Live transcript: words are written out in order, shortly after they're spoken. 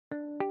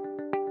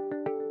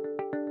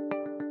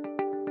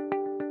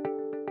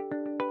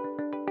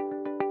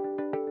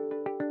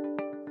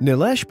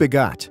Nilesh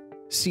Bhagat,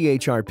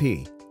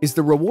 CHRP, is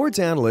the rewards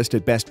analyst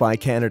at Best Buy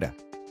Canada.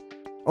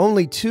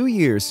 Only 2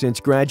 years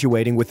since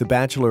graduating with the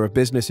Bachelor of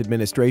Business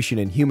Administration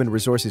in Human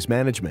Resources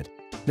Management,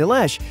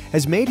 Nilesh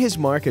has made his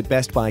mark at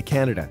Best Buy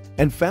Canada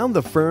and found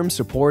the firm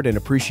support and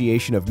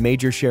appreciation of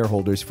major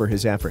shareholders for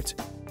his efforts.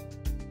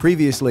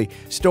 Previously,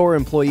 store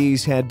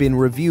employees had been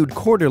reviewed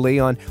quarterly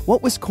on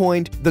what was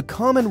coined the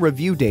Common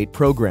Review Date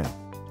program.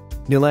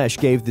 Nilesh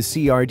gave the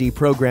CRD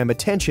program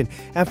attention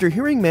after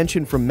hearing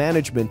mention from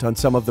management on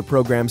some of the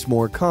program's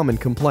more common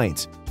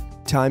complaints: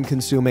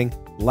 time-consuming,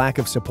 lack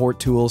of support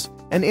tools,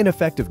 and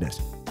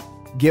ineffectiveness.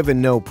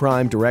 Given no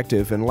prime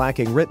directive and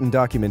lacking written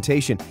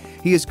documentation,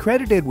 he is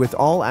credited with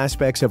all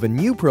aspects of a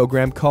new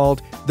program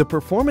called the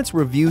Performance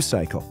Review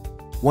Cycle.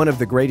 One of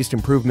the greatest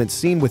improvements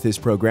seen with this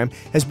program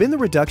has been the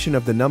reduction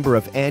of the number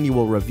of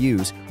annual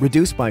reviews,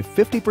 reduced by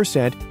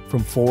 50% from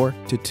 4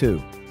 to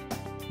 2.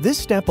 This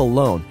step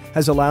alone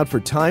has allowed for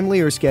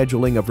timelier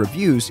scheduling of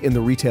reviews in the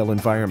retail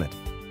environment.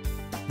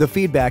 The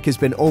feedback has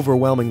been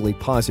overwhelmingly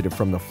positive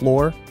from the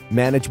floor,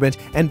 management,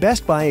 and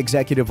Best Buy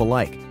executive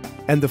alike,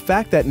 and the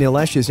fact that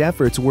Nilesh's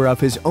efforts were of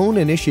his own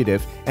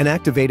initiative and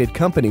activated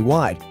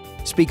company-wide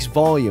speaks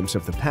volumes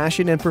of the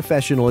passion and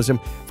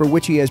professionalism for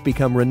which he has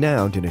become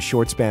renowned in a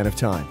short span of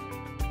time.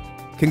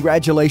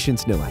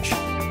 Congratulations,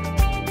 Nilesh.